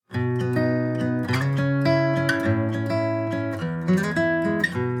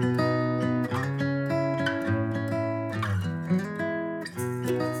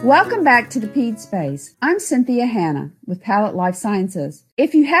Welcome back to the Ped Space. I'm Cynthia Hanna with Palette Life Sciences.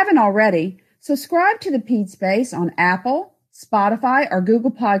 If you haven't already, subscribe to the Ped Space on Apple, Spotify, or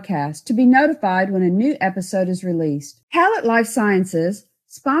Google Podcasts to be notified when a new episode is released. Palette Life Sciences,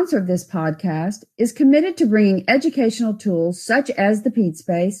 sponsor of this podcast, is committed to bringing educational tools such as the Ped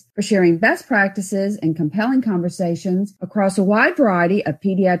Space for sharing best practices and compelling conversations across a wide variety of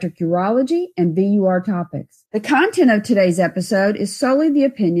pediatric urology and VUR topics. The content of today's episode is solely the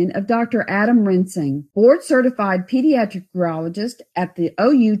opinion of Dr. Adam Rensing, Board-Certified Pediatric Urologist at the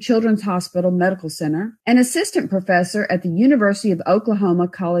OU Children's Hospital Medical Center and Assistant Professor at the University of Oklahoma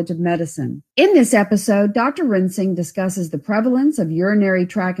College of Medicine. In this episode, Dr. Rensing discusses the prevalence of urinary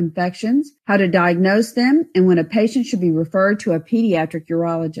tract infections, how to diagnose them, and when a patient should be referred to a pediatric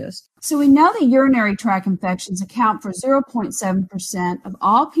urologist. So we know that urinary tract infections account for 0.7% of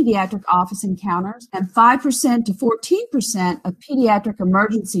all pediatric office encounters and 5% to 14% of pediatric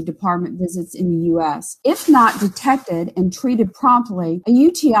emergency department visits in the U.S. If not detected and treated promptly, a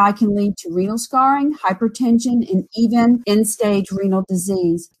UTI can lead to renal scarring, hypertension, and even end-stage renal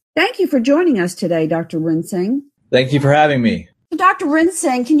disease. Thank you for joining us today, Dr. Rensing. Thank you for having me. So Dr.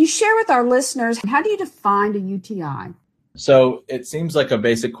 Rensing, can you share with our listeners, how do you define a UTI? So it seems like a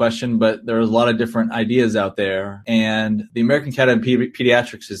basic question, but there's a lot of different ideas out there. And the American Academy of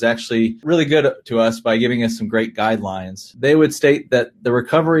Pediatrics is actually really good to us by giving us some great guidelines. They would state that the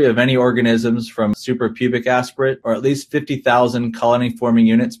recovery of any organisms from suprapubic aspirate, or at least 50,000 colony-forming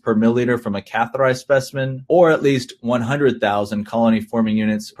units per milliliter from a catheterized specimen, or at least 100,000 colony-forming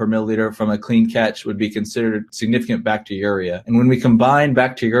units per milliliter from a clean catch would be considered significant bacteriuria. And when we combine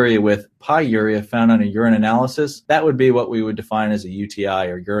bacteriuria with pyuria found on a urine analysis, that would be what we would define as a UTI,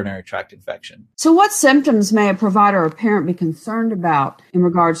 or urinary tract infection. So what symptoms may a provider or parent be concerned about in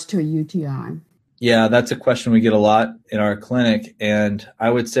regards to a UTI? Yeah, that's a question we get a lot in our clinic. And I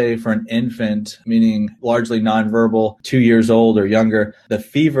would say for an infant, meaning largely nonverbal, 2 years old or younger, the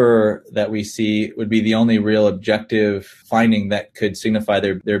fever that we see would be the only real objective finding that could signify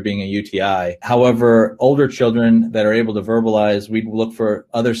there being a UTI. However, older children that are able to verbalize, we'd look for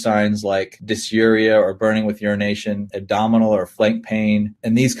other signs like dysuria or burning with urination, abdominal or flank pain,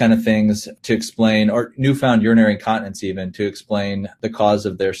 and these kind of things to explain, or newfound urinary incontinence even, to explain the cause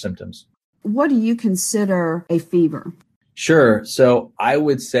of their symptoms. What do you consider a fever? Sure. So I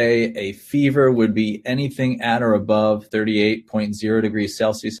would say a fever would be anything at or above 38.0 degrees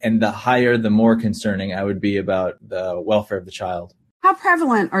Celsius. And the higher, the more concerning I would be about the welfare of the child. How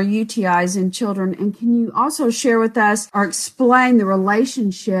prevalent are UTIs in children? And can you also share with us or explain the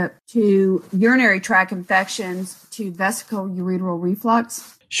relationship to urinary tract infections to vesicoureteral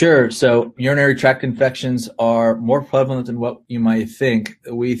reflux? Sure. So urinary tract infections are more prevalent than what you might think.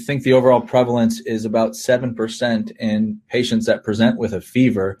 We think the overall prevalence is about 7% in patients that present with a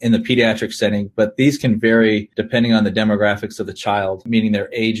fever in the pediatric setting, but these can vary depending on the demographics of the child, meaning their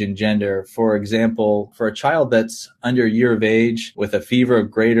age and gender. For example, for a child that's under a year of age with a fever of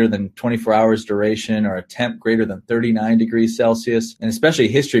greater than 24 hours duration or a temp greater than 39 degrees Celsius, and especially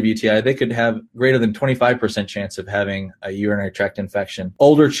a history of UTI, they could have greater than 25% chance of having a urinary tract infection.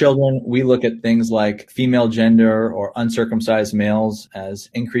 Older children, we look at things like female gender or uncircumcised males as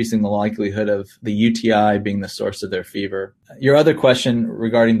increasing the likelihood of the UTI being the source of their fever. Your other question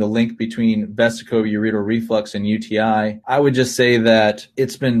regarding the link between vesicoureteral reflux and UTI, I would just say that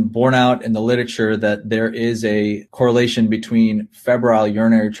it's been borne out in the literature that there is a correlation between febrile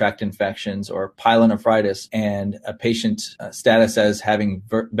urinary tract infections or pyelonephritis and a patient's status as having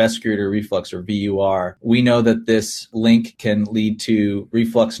vesicoureteral reflux or VUR. We know that this link can lead to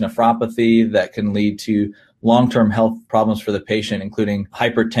reflux nephropathy, that can lead to long-term health problems for the patient, including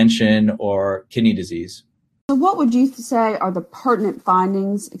hypertension or kidney disease. So what would you say are the pertinent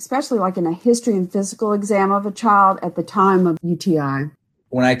findings, especially like in a history and physical exam of a child at the time of UTI?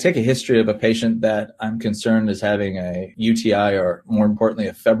 When I take a history of a patient that I'm concerned is having a UTI, or more importantly,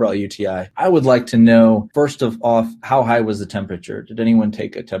 a febrile UTI, I would like to know, first of all, how high was the temperature? Did anyone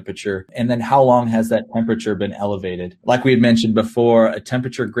take a temperature? And then how long has that temperature been elevated? Like we had mentioned before, a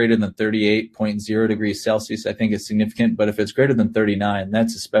temperature greater than 38.0 degrees Celsius, I think is significant, but if it's greater than 39,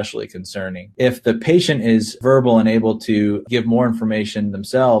 that's especially concerning. If the patient is verbal and able to give more information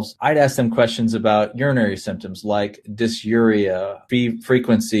themselves, I'd ask them questions about urinary symptoms like dysuria,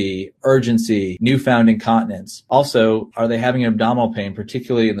 frequency, urgency, newfound incontinence. Also, are they having abdominal pain,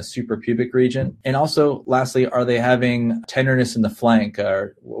 particularly in the suprapubic region? And also, lastly, are they having tenderness in the flank,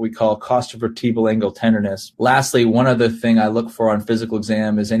 or what we call costovertebral angle tenderness? Lastly, one other thing I look for on physical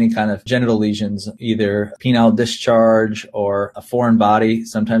exam is any kind of genital lesions, either penile discharge or a foreign body.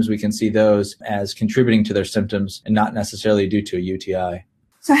 Sometimes we can see those as contributing to their symptoms and not necessarily due to a UTI.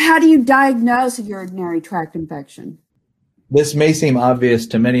 So how do you diagnose a urinary tract infection? This may seem obvious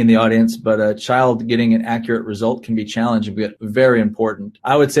to many in the audience, but a child getting an accurate result can be challenging, but very important.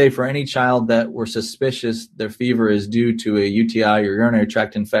 I would say for any child that we're suspicious their fever is due to a UTI or urinary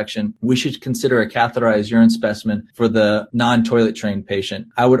tract infection, we should consider a catheterized urine specimen for the non-toilet trained patient.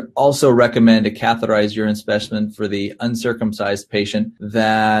 I would also recommend a catheterized urine specimen for the uncircumcised patient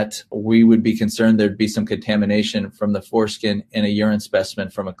that we would be concerned there'd be some contamination from the foreskin in a urine specimen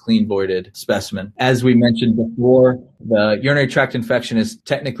from a clean voided specimen. As we mentioned before, the urinary tract infection is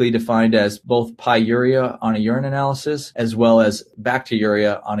technically defined as both pyuria on a urine analysis as well as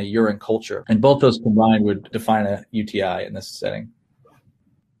bacteriuria on a urine culture. And both those combined would define a UTI in this setting.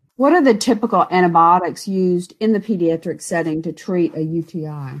 What are the typical antibiotics used in the pediatric setting to treat a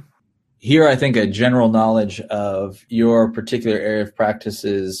UTI? Here, I think a general knowledge of your particular area of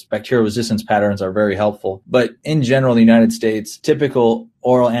practice's bacterial resistance patterns are very helpful. But in general, in the United States, typical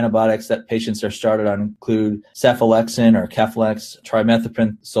oral antibiotics that patients are started on include cephalexin or Keflex,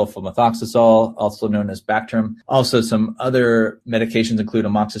 trimethoprim, sulfamethoxazole, also known as Bactrim. Also, some other medications include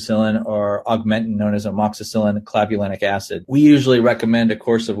amoxicillin or augmentin known as amoxicillin clavulanic acid. We usually recommend a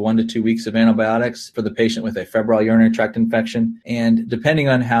course of 1 to 2 weeks of antibiotics for the patient with a febrile urinary tract infection. And depending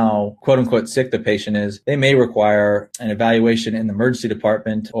on how quote unquote sick the patient is, they may require an evaluation in the emergency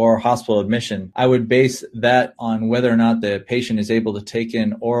department or hospital admission. I would base that on whether or not the patient is able to take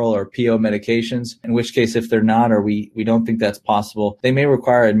in oral or PO medications, in which case if they're not or we don't think that's possible, they may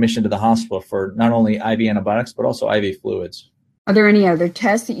require admission to the hospital for not only IV antibiotics, but also IV fluids. Are there any other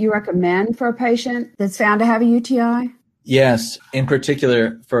tests that you recommend for a patient that's found to have a UTI? Yes. In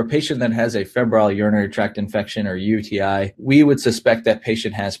particular, for a patient that has a febrile urinary tract infection or UTI, we would suspect that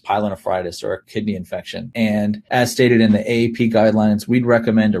patient has pyelonephritis or a kidney infection. And as stated in the AAP guidelines, we'd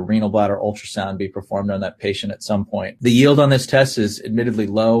recommend a renal bladder ultrasound be performed on that patient at some point. The yield on this test is admittedly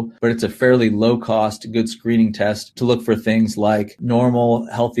low, but it's a fairly low cost, good screening test to look for things like normal,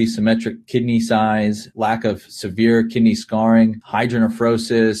 healthy, symmetric kidney size, lack of severe kidney scarring,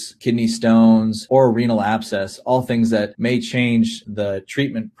 hydronephrosis, kidney stones, or renal abscess, all things that may change the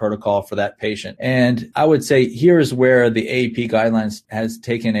treatment protocol for that patient. And I would say here is where the AAP guidelines has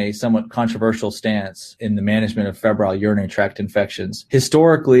taken a somewhat controversial stance in the management of febrile urinary tract infections.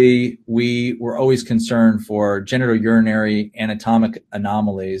 Historically, we were always concerned for genitourinary anatomic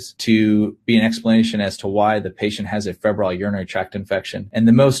anomalies to be an explanation as to why the patient has a febrile urinary tract infection. And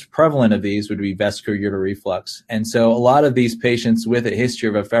the most prevalent of these would be vesicular ureter reflux. And so a lot of these patients with a history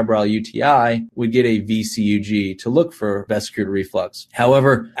of a febrile UTI would get a VCUG to look for vesicular reflux.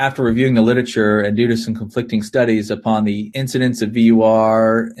 However, after reviewing the literature and due to some conflicting studies upon the incidence of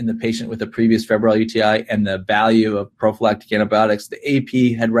VUR in the patient with a previous febrile UTI and the value of prophylactic antibiotics, the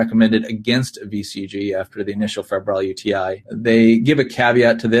AP had recommended against a VCG after the initial febrile UTI. They give a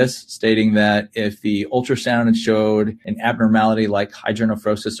caveat to this, stating that if the ultrasound showed an abnormality like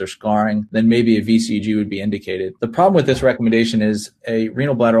hydronephrosis or scarring, then maybe a VCG would be indicated. The problem with this recommendation is a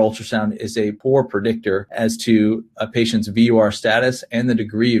renal bladder ultrasound is a poor predictor as to a patient's VUR status and the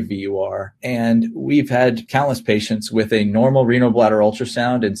degree of VUR. And we've had countless patients with a normal renal bladder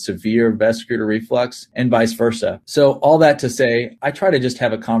ultrasound and severe vesicular reflux and vice versa. So all that to say, I try to just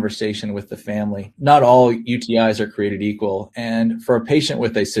have a conversation with the family. Not all UTIs are created equal. And for a patient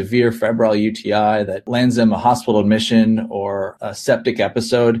with a severe febrile UTI that lands them a hospital admission or a septic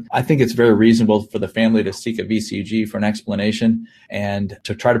episode, I think it's very reasonable for the family to seek a VCG for an explanation and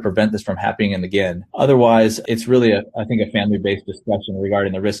to try to prevent this from happening again. Otherwise, it's really I think a family-based discussion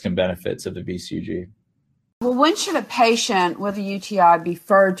regarding the risks and benefits of the VCG. Well, when should a patient with a UTI be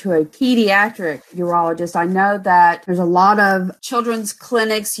referred to a pediatric urologist? I know that there's a lot of children's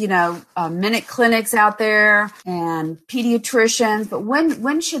clinics, minute clinics out there and pediatricians, but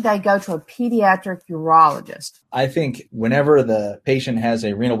when should they go to a pediatric urologist? I think whenever the patient has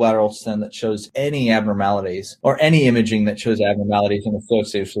a renal bladder ultrasound that shows any abnormalities or any imaging that shows abnormalities in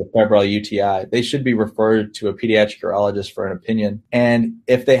association with febrile UTI, they should be referred to a pediatric urologist for an opinion. And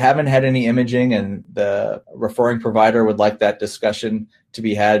if they haven't had any imaging and the referring provider would like that discussion to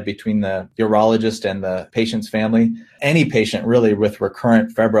be had between the urologist and the patient's family, any patient really with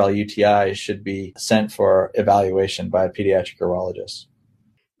recurrent febrile UTI should be sent for evaluation by a pediatric urologist.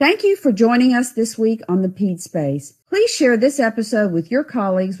 Thank you for joining us this week on the Ped Space. Please share this episode with your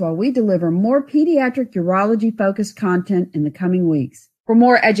colleagues while we deliver more pediatric urology-focused content in the coming weeks. For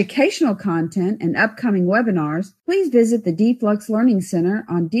more educational content and upcoming webinars, please visit the DFlux Learning Center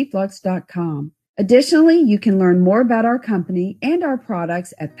on dflux.com. Additionally, you can learn more about our company and our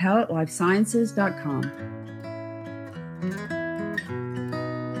products at paletlifesciences.com.